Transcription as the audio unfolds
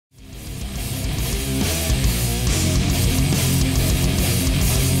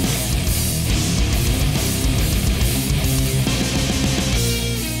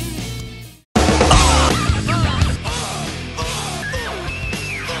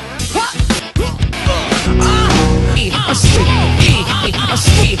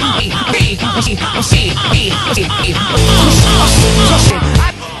The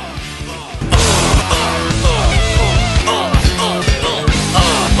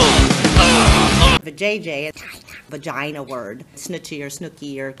JJ is vagina word. Snitchy or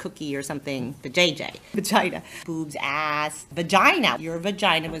snooky or cookie or something. The JJ. Vagina. Boobs, ass. Vagina. Your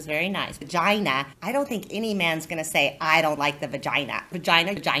vagina was very nice. Vagina. I don't think any man's gonna say, I don't like the vagina.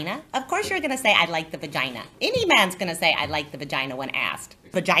 Vagina, vagina? Of course you're gonna say, I like the vagina. Any man's gonna say, I like the vagina when asked.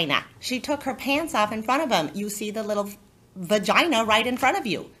 Vagina. She took her pants off in front of him. You see the little vagina right in front of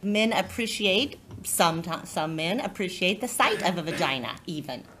you. Men appreciate, some men appreciate the sight of a vagina,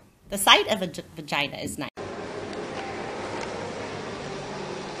 even. The sight of a vagina is nice.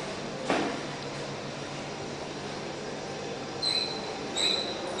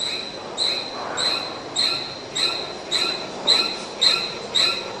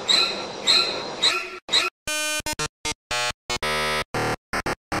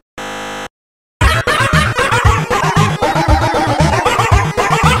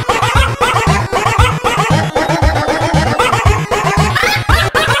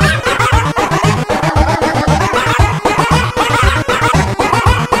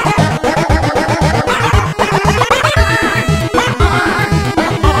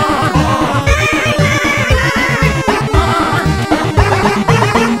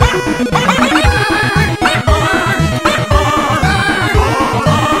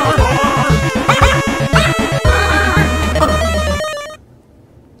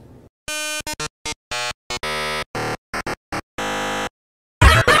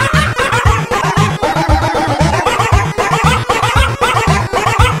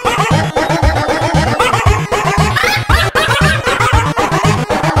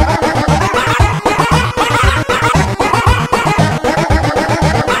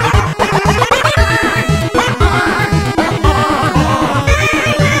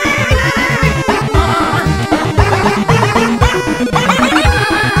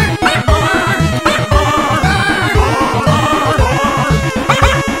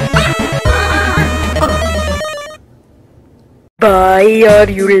 Why are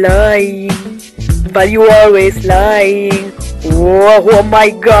you lying? Why you always lying? Oh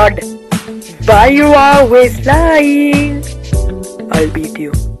my god! Why you always lying? I'll beat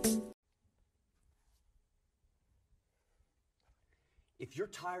you. If you're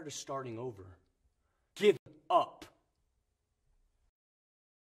tired of starting over, give up.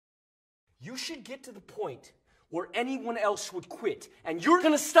 You should get to the point where anyone else would quit, and you're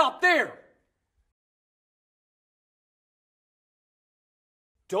gonna stop there.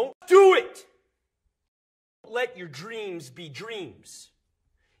 Don't do it! Don't let your dreams be dreams.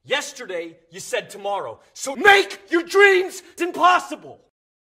 Yesterday, you said tomorrow, so make your dreams impossible.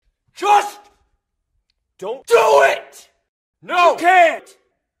 Just don't do it! No, you can't!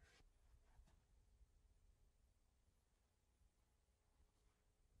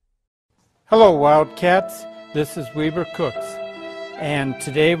 Hello Wildcats, this is Weber Cooks, and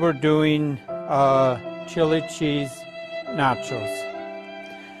today we're doing chili cheese nachos.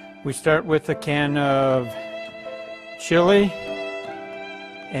 We start with a can of chili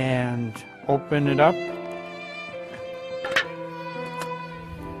and open it up.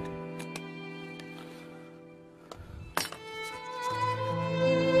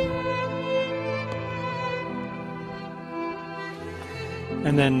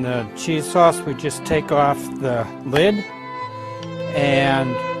 And then the cheese sauce, we just take off the lid and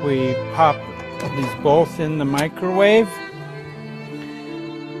we pop these both in the microwave.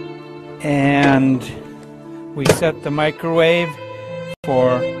 And we set the microwave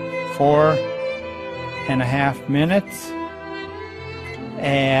for 4.5 minutes.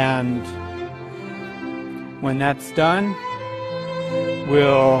 And when that's done,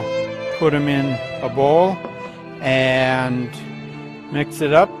 we'll put them in a bowl and mix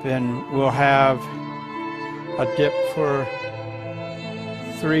it up, and we'll have a dip for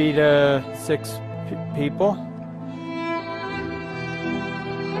 3 to 6 people.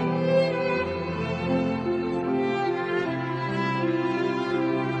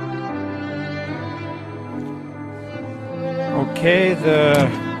 Okay, the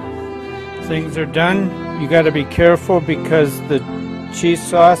things are done. You got to be careful because the cheese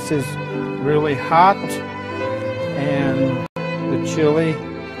sauce is really hot and the chili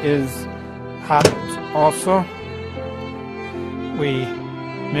is hot also. We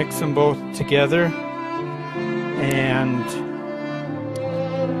mix them both together and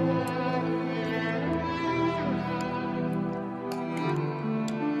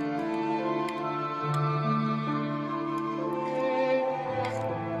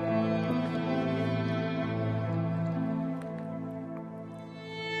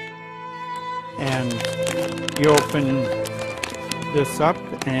And you open this up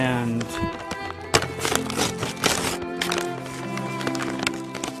and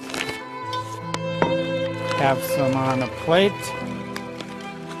have some on a plate.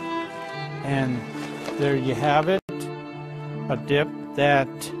 And there you have it, a dip that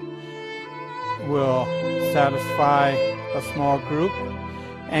will satisfy a small group.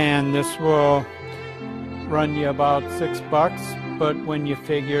 And this will run you about $6, but when you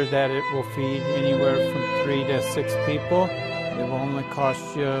figure that it will feed anywhere from 3 to 6 people, it will only cost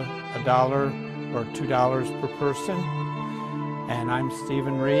you $1 or $2 per person. And I'm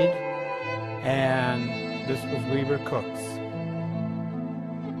Stephen Reed, and this was Weaver Cooks.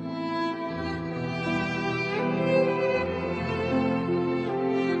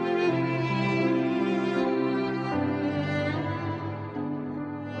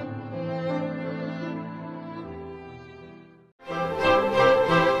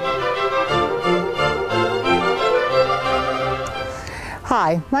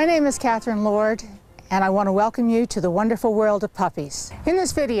 Hi, my name is Catherine Lord, and I want to welcome you to the wonderful world of puppies. In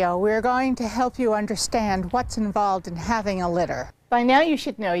this video, we are going to help you understand what's involved in having a litter. By now you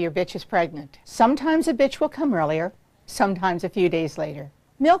should know your bitch is pregnant. Sometimes a bitch will come earlier, sometimes a few days later.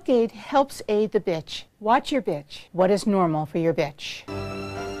 Milk Aid helps aid the bitch. Watch your bitch. What is normal for your bitch?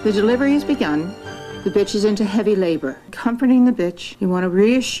 The delivery has begun. The bitch is into heavy labor. Comforting the bitch, you want to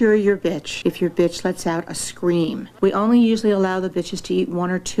reassure your bitch if your bitch lets out a scream. We only usually allow the bitches to eat 1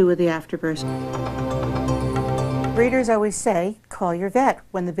 or 2 of the afterbirths. Breeders always say, call your vet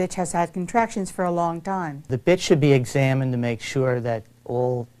when the bitch has had contractions for a long time. The bitch should be examined to make sure that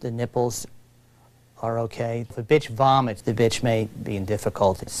all the nipples are okay. If a bitch vomits, the bitch may be in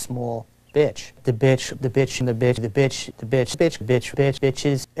difficulty. Small bitch. The bitch,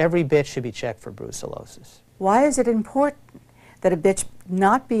 bitches. Every bitch should be checked for brucellosis. Why is it important that a bitch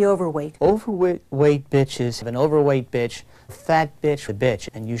not be overweight? Overweight bitches, an overweight bitch, fat bitch, the bitch,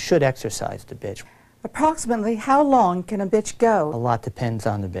 and you should exercise the bitch. Approximately how long can a bitch A go? lot depends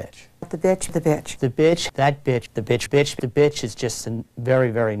on the bitch. The bitch, the bitch. The bitch, that bitch, the bitch is just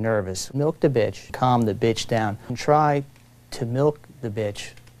very, very nervous. Milk the bitch, calm the bitch down, and try to milk the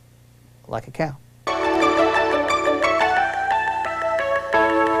bitch like a cow.